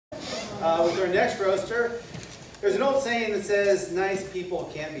with our next roaster. There's an old saying that says, nice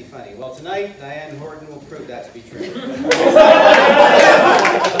people can't be funny. Well, tonight, Diane and Horton will prove that to be true. I'm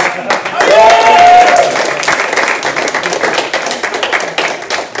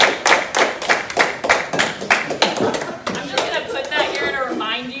just going to put that here to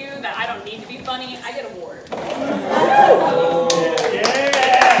remind you that I don't need to be funny. I get a award.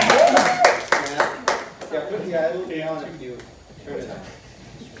 Yeah, put the eye little down if you turn it on.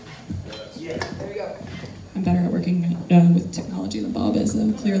 Yeah. There we go. I'm better at working with technology than Bob is,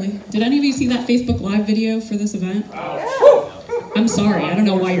 though, clearly. Did any of you see that Facebook Live video for this event? I'm sorry, I don't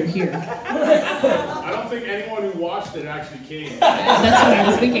know why you're here. I don't think anyone who watched it actually came. That's what I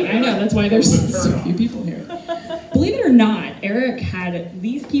was thinking. I know, that's why there's so few people here. Believe it or not, Eric had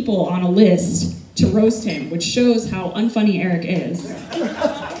these people on a list to roast him, which shows how unfunny Eric is.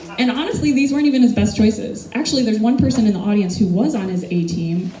 And honestly, these weren't even his best choices. Actually, there's one person in the audience who was on his A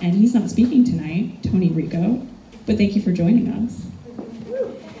team, and he's not speaking tonight, Tony Rico. But thank you for joining us.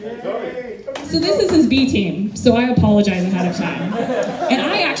 So this is his B team, so I apologize ahead of time. And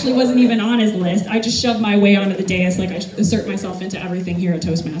I actually wasn't even on his list. I just shoved my way onto the dais like I assert myself into everything here at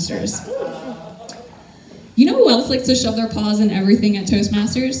Toastmasters. You know who else likes to shove their paws in everything at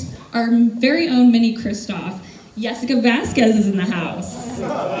Toastmasters? Our very own mini Christoph. Jessica Vasquez is in the house.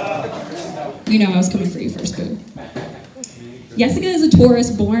 You know I was coming for you first, boo. Jessica is a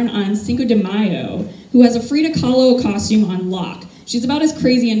tourist born on Cinco de Mayo who has a Frida Kahlo costume on lock. She's about as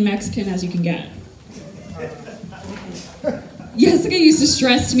crazy and Mexican as you can get. Jessica used to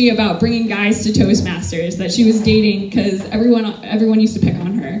stress to me about bringing guys to Toastmasters that she was dating because everyone used to pick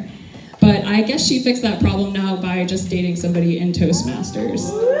on her. But I guess she fixed that problem now by just dating somebody in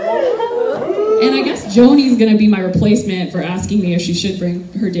Toastmasters. And I guess Joni's gonna be my replacement for asking me if she should bring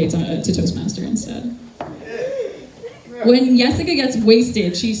her dates to Toastmaster instead. When Jessica gets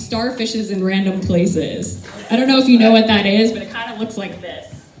wasted, she starfishes in random places. I don't know if you know what that is, but it kind of looks like this.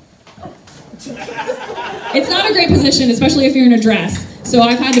 It's not a great position, especially if you're in a dress. So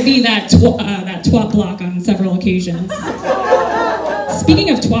I've had to be that twat block on several occasions. Speaking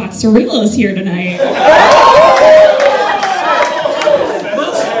of twats, Surreal is here tonight.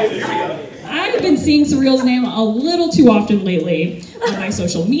 I've been seeing Surreal's name a little too often lately. On my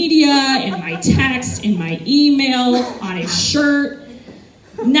social media, in my text, in my email, on his shirt.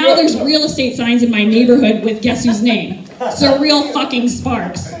 Now there's real estate signs in my neighborhood with guess whose name? Surreal fucking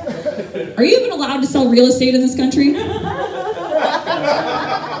Sparks. Are you even allowed to sell real estate in this country?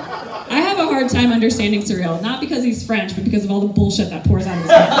 I have a hard time understanding Surreal, not because he's French, but because of all the bullshit that pours out of his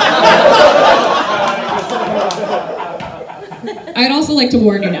mouth. I'd also like to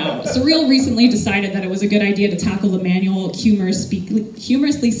warn you now, Surreal recently decided that it was a good idea to tackle the manual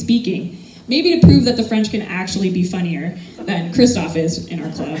humorously speaking, maybe to prove that the French can actually be funnier than Christoph is in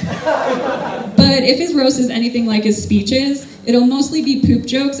our club. But if his roast is anything like his speeches, it'll mostly be poop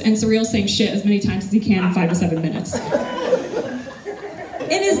jokes and Surreal saying shit as many times as he can in 5 to 7 minutes.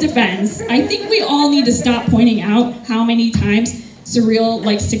 In his defense, I think we all need to stop pointing out how many times Surreal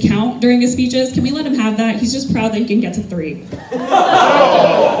likes to count during his speeches. Can we let him have that? He's just proud that he can get to 3.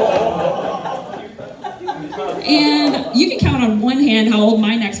 And you can count on one hand how old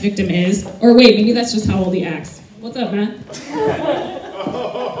my next victim is. Or wait, maybe that's just how old he acts. What's up, Matt?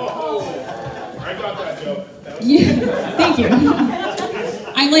 I got that joke. Yeah, thank you.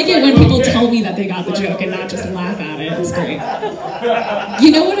 I like it when people tell me that they got the joke and not just laugh at it. It's great.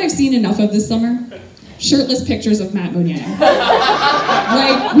 You know what I've seen enough of this summer? Shirtless pictures of Matt Mounier.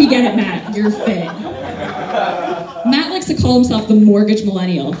 Like, we get it, Matt. You're fit. Matt likes to call himself the mortgage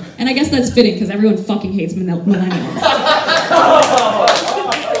millennial. And I guess that's fitting because everyone fucking hates millennials.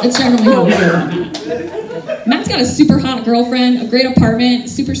 That's generally how we feel about Matt. Matt's got a super hot girlfriend, a great apartment,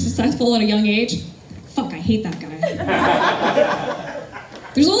 super successful at a young age. Fuck, I hate that guy.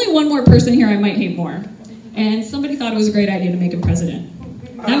 There's only one more person here I might hate more. And somebody thought it was a great idea to make him president.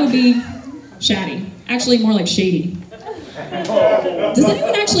 That would be Shaddy. Actually, more like Shady. Does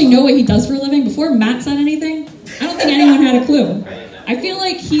anyone actually know what he does for a living? Before Matt said anything, I don't think anyone had a clue. I feel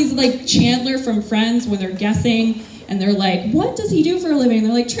like he's like Chandler from Friends when they're guessing and they're like, what does he do for a living? And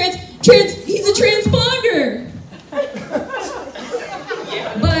they're like, he's a transponder.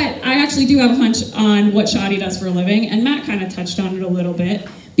 But I actually do have a hunch on what Shadi does for a living, and Matt kind of touched on it a little bit,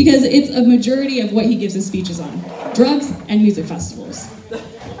 because it's a majority of what he gives his speeches on: drugs and music festivals.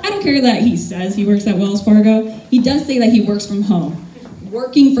 I don't care that he says he works at Wells Fargo. He does say that he works from home.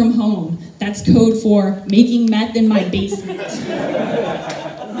 Working from home. That's code for making meth in my basement.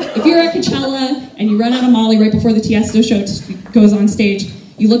 If you're at Coachella and you run out of Molly right before the Tiesto show goes on stage,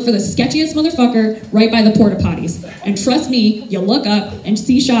 You look for the sketchiest motherfucker right by the porta potties. And trust me, you look up and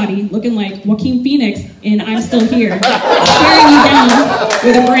see Shoddy looking like Joaquin Phoenix in I'm Still Here, staring you down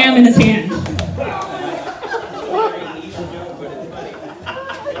with a gram in his hand.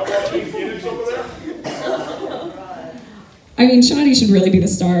 I mean, Shoddy should really be the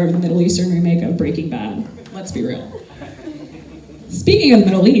star of the Middle Eastern remake of Breaking Bad. Let's be real. Speaking of the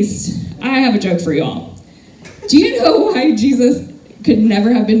Middle East, I have a joke for you all. Do you know why Jesus could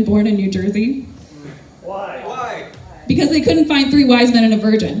never have been born in New Jersey? Why? Why? Because they couldn't find 3 wise men and a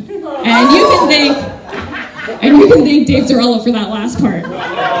virgin. And you can thank Dave Zarella for that last part. I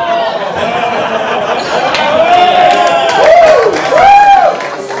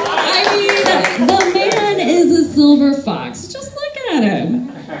mean, the man is a silver fox. Just look at him.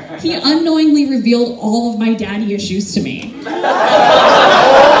 He unknowingly revealed all of my daddy issues to me.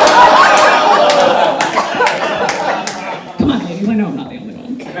 I know I'm not the only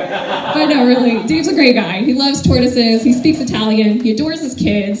one. But no, really, Dave's a great guy. He loves tortoises, he speaks Italian, he adores his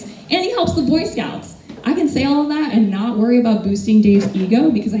kids, and he helps the Boy Scouts. I can say all of that and not worry about boosting Dave's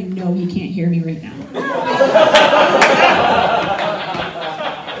ego because I know he can't hear me right now.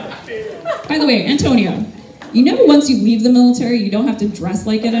 By the way, Antonio, you know once you leave the military, you don't have to dress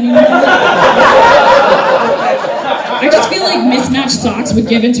like it anymore? I just feel like mismatched socks would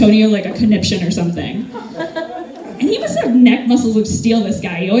give Antonio like a conniption or something. And he must have neck muscles of steel, this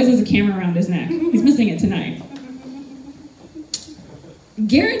guy. He always has a camera around his neck. He's missing it tonight.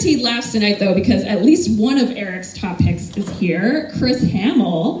 Guaranteed laughs tonight, though, because at least one of Eric's top picks is here, Chris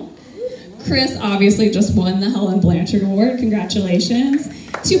Hamill. Chris obviously just won the Helen Blanchard Award. Congratulations.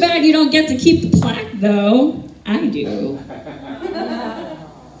 Too bad you don't get to keep the plaque, though. I do.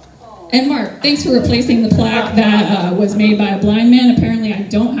 And Mark, thanks for replacing the plaque that was made by a blind man. Apparently I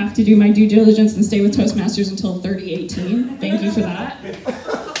don't have to do my due diligence and stay with Toastmasters until 3018. Thank you for that.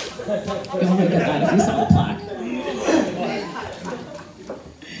 You'll only get that if you saw the plaque.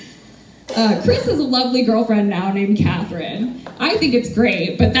 Chris has a lovely girlfriend now named Catherine. I think it's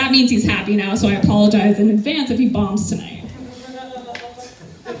great, but that means he's happy now, so I apologize in advance if he bombs tonight.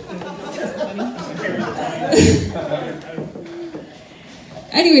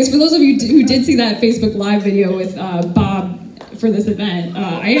 Anyways, for those of you who did see that Facebook Live video with Bob for this event,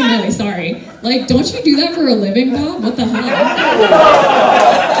 I am really sorry. Like, don't you do that for a living, Bob? What the hell?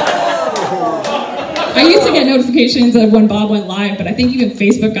 I used to get notifications of when Bob went live, but I think even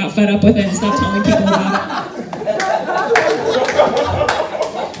Facebook got fed up with it and stopped telling people about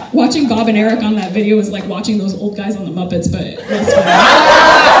it. Watching Bob and Eric on that video was like watching those old guys on the Muppets, but less funny.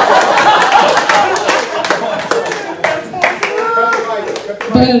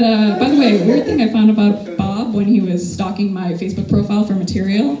 But by the way, weird thing I found about Bob when he was stalking my Facebook profile for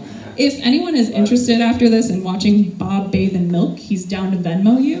material. If anyone is interested after this in watching Bob bathe in milk, he's down to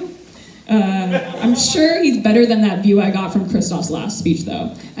Venmo you. I'm sure he's better than that view I got from Christoph's last speech,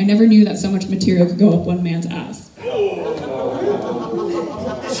 though. I never knew that so much material could go up one man's ass.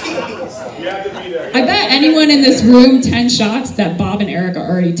 I bet anyone in this room 10 shots that Bob and Eric are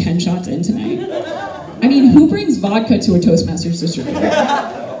already 10 shots in tonight. I mean, who brings vodka to a Toastmasters distributor?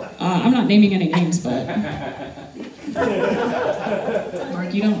 I'm not naming any names, but...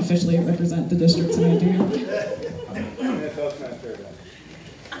 Mark, you don't officially represent the district tonight, do you?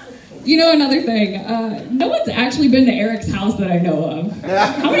 You know, another thing, no one's actually been to Eric's house that I know of.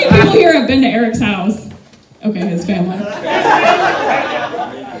 How many people here have been to Eric's house? Okay, his family.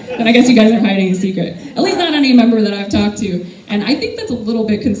 Then I guess you guys are hiding a secret. At least not any member that I've talked to. And I think that's a little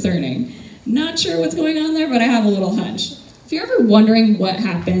bit concerning. Not sure what's going on there, but I have a little hunch. If you're ever wondering what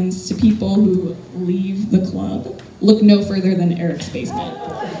happens to people who leave the club, look no further than Eric's basement.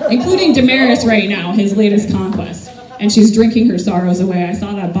 Including Damaris right now, his latest conquest. And she's drinking her sorrows away. I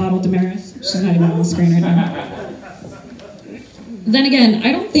saw that bottle, Damaris. She's not even on the screen right now. Then again,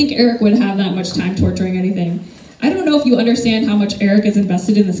 I don't think Eric would have that much time torturing anything. I don't know if you understand how much Eric is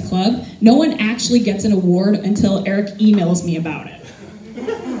invested in this club. No one actually gets an award until Eric emails me about it.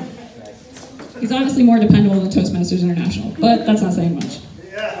 He's honestly more dependable than Toastmasters International, but that's not saying much.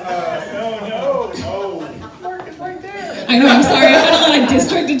 No. Mark is right there. I know, I'm sorry. I had a lot of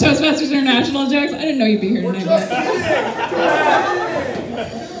district and Toastmasters International jokes. I didn't know you'd be here tonight.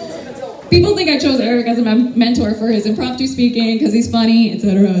 People think I chose Eric as a mentor for his impromptu speaking, because he's funny,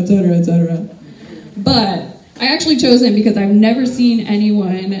 etc., etc., etc. But I actually chose him because I've never seen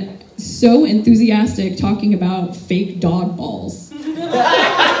anyone so enthusiastic talking about fake dog balls.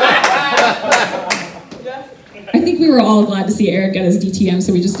 I think we were all glad to see Eric get his DTM,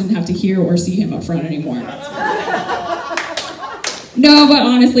 so we just didn't have to hear or see him up front anymore. No, but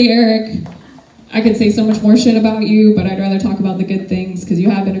honestly, Eric, I could say so much more shit about you, but I'd rather talk about the good things because you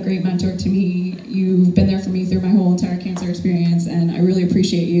have been a great mentor to me. You've been there for me through my whole entire cancer experience, and I really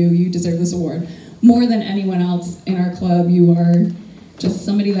appreciate you. You deserve this award. More than anyone else in our club, you are just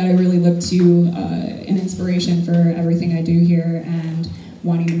somebody that I really look to, an inspiration for everything I do here, and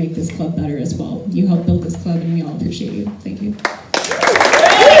wanting to make this club better as well. You helped build this club, and we all appreciate you. Thank you.